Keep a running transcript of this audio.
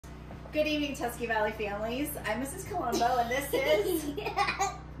Good evening, Tusky Valley families. I'm Mrs. Colombo, and this is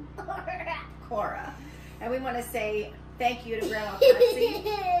Cora. And we want to say thank you to Grandma Patsy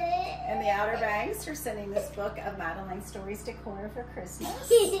and the Outer Banks for sending this book of Madeline stories to Cora for Christmas.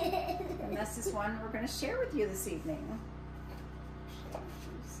 And this is one we're going to share with you this evening.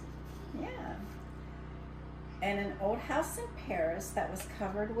 Yeah. In an old house in Paris that was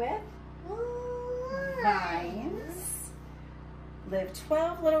covered with vines lived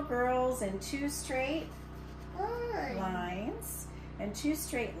 12 little girls in two straight lines. In two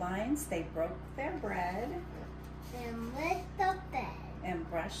straight lines, they broke their bread and went to bed. And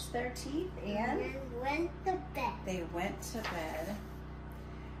brushed their teeth and went to bed. They went to bed.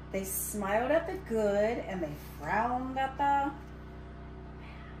 They smiled at the good and they frowned at the bad.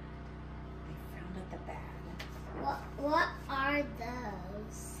 What are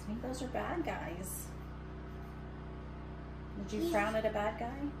those? I think those are bad guys. Would you frown at a bad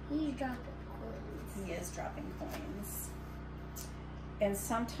guy? He's dropping coins. He is dropping coins. And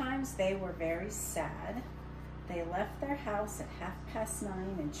sometimes they were very sad. They left their house at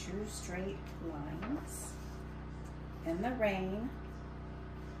 9:30 in true straight lines. In the rain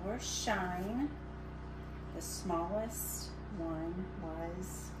or shine, the smallest one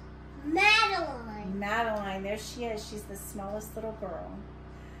was Madeline. Madeline, there she is. She's the smallest little girl.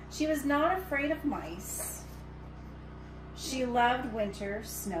 She was not afraid of mice. She loved winter,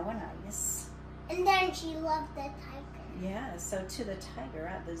 snow, and ice. And then she loved the tiger. Yeah, so to the tiger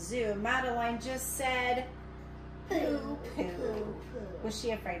at the zoo, Madeline just said, pooh, pooh. Was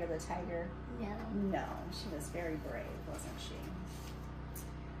she afraid of the tiger? No. No, she was very brave, wasn't she?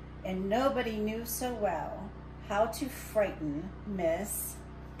 And nobody knew so well how to frighten Miss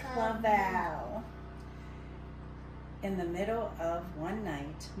Clavel. In the middle of one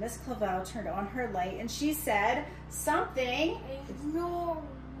night, Miss Clavel turned on her light and she said, something is not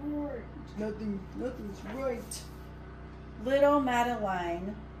right. Nothing's right. Little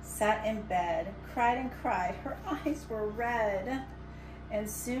Madeline sat in bed, cried and cried. Her eyes were red. And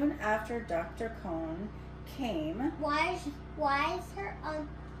soon after Dr. Cohn came. Why is her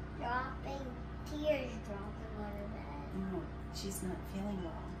dropping tears dropping on her bed? Oh, she's not feeling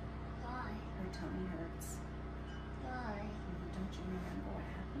well. Why? Her tummy hurts. Why? Don't you remember what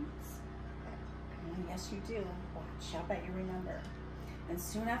happens? Oh, yes, you do. Watch, I'll bet you remember. And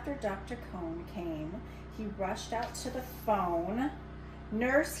soon after Dr. Cohn came, he rushed out to the phone.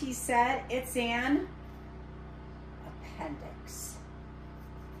 Nurse, he said, it's an appendix.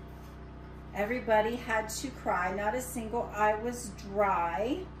 Everybody had to cry. Not a single eye was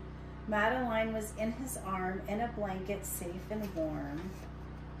dry. Madeline was in his arm in a blanket, safe and warm.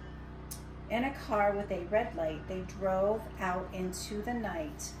 In a car with a red light, they drove out into the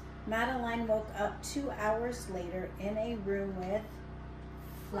night. Madeline woke up 2 hours later in a room with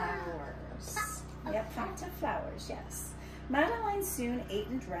flowers. Yep, pots of flowers, yes. Madeline soon ate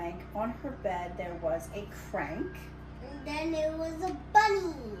and drank. On her bed, there was a crank. And then there was a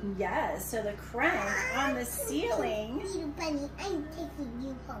bunny. Yes, so the crank on the ceiling. Little bunny, I'm taking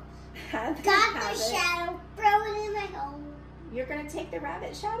you home. Got the shadow, throw it in my home. You're going to take the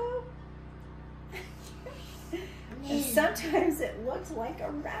rabbit shadow? And sometimes it looked like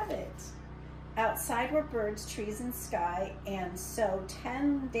a rabbit. Outside were birds, trees, and sky, and so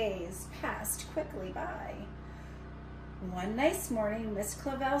 10 days passed quickly by. One nice morning, Miss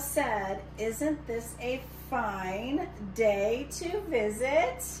Clavel said, isn't this a fine day to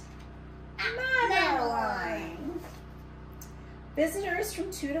visit Madeline? Visitors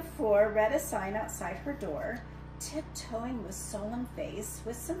from 2 to 4 read a sign outside her door, tiptoeing with solemn face,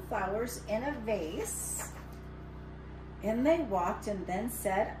 with some flowers in a vase. In they walked and then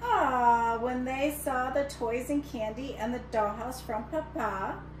said, ah, when they saw the toys and candy and the dollhouse from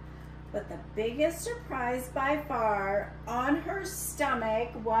Papa. But the biggest surprise by far, on her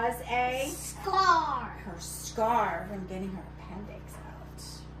stomach was a scar. Her scar from getting her appendix out.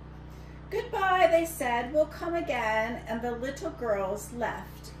 Goodbye, they said, we'll come again. And the little girls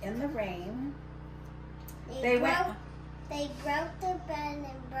left in the rain. They broke their bed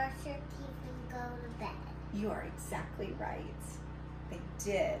and brushed their teeth and go to bed. You are exactly right. They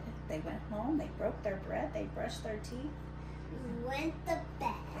did. They went home, they broke their bread, they brushed their teeth. Went to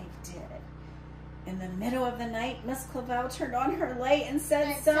bed. They did. In the middle of the night, Miss Clavel turned on her light and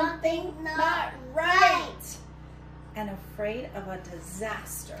said something not right. And afraid of a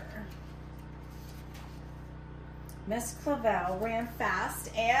disaster. Miss Clavel ran fast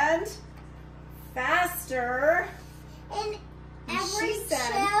and faster. And every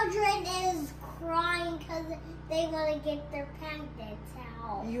children is crying because they want to get their pancakes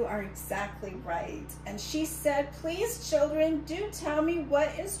out. You are exactly right. And she said, please, children, do tell me what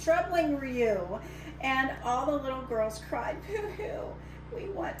is troubling you. And all the little girls cried, boo-hoo, we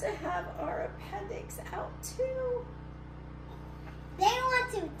want to have our appendix out too. They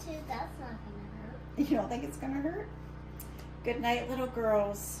want to too. That's not going to hurt. You don't think it's going to hurt? Good night, little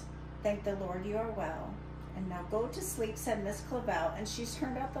girls. Thank the Lord you are well. And now go to sleep, said Miss Clavel, and she's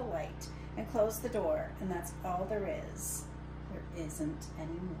turned out the light and closed the door, and that's all there is. There isn't any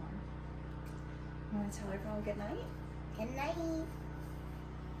more. You want to tell everyone good night? Good night.